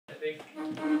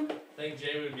think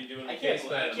Jay would be doing. I can't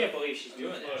believe she's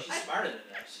doing that. She's smarter than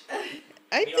this.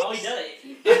 I think all he does.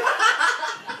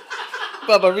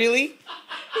 Bubba, really?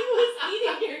 He was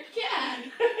eating your cat.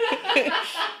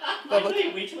 Bubba.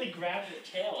 Wait till he grabs her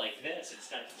tail like this and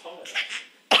starts pulling it.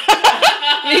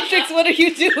 Matrix, what are you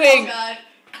Oh doing? God.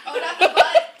 Oh, not the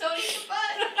butt. Don't eat the butt.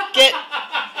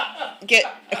 Get.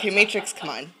 Okay, Matrix, come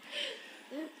on.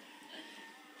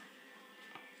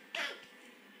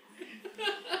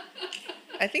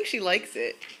 I think she likes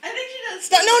it. I think she does.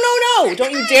 Stop! No!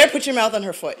 Don't you dare put your mouth on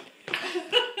her foot.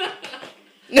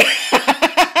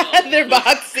 They're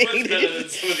boxing. Much better than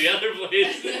some of the other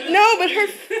places. No, but her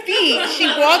feet. She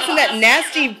walks in that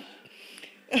nasty.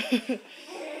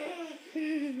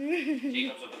 She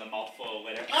comes up with a mouthful of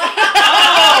litter. Oh!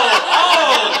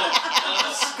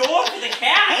 Score for the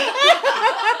cat!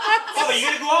 Oh, are you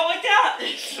gonna go out like that?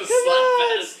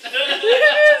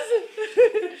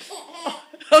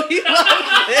 Oh, he loves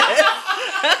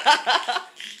it.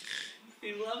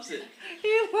 He loves it.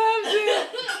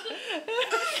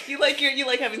 He loves it. You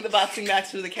like having the boxing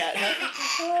match with the cat,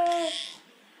 huh?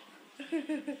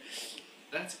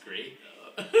 That's great,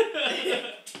 though.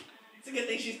 It's a good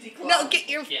thing she's declawed. No, get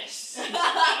your Yes.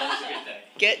 That's a good thing.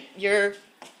 get your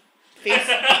face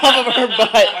off of her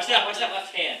butt. Watch that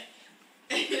left hand.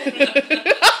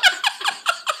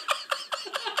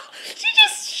 She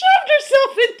just shoved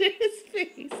herself into his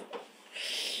face.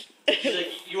 She's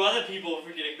like, you other people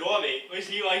freaking ignore me. At least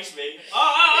he likes me.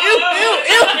 Oh, Ew.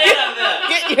 Get out of there.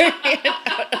 Get your hand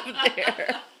out of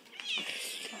there.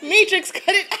 Matrix,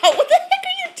 cut it out. What the heck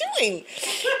are you doing?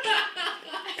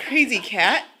 Crazy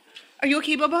cat. Are you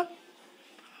okay, Bubba?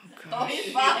 Oh,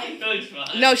 he's fine. No, he's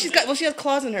fine. No, she has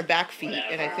claws on her back feet,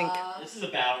 Whatever. and I think. This is a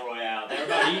battle royale. They're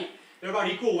about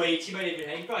equal weights. He probably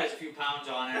has a few pounds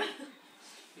on her.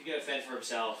 He's got a fed for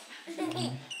himself.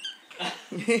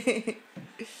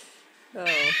 Oh.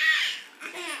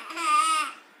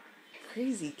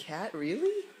 Crazy cat,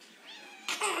 really?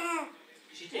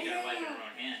 She's taking her life in her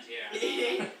own hands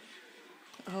here.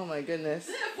 Oh my goodness.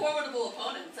 They're formidable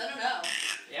opponents. I don't know.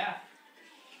 Yeah.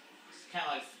 It's kind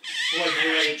of like Floyd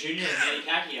Mayweather Jr. and Manny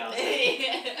Pacquiao.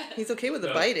 He's okay with the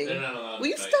No, biting. they're not allowed Will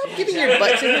you to bite. stop giving your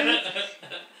butt to him?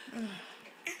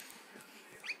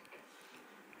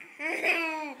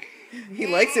 He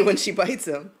likes it when she bites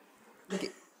him.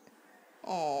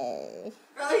 Oh.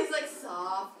 Bro, he's like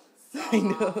soft. I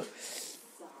know.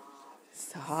 Soft.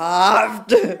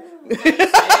 Soft.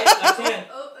 Left hand.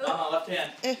 Oh. Left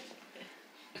hand.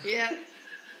 Yeah.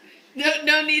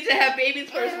 No need to have baby's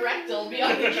first rectal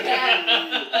beyond the cat.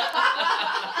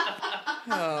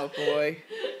 Oh boy.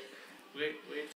 Wait.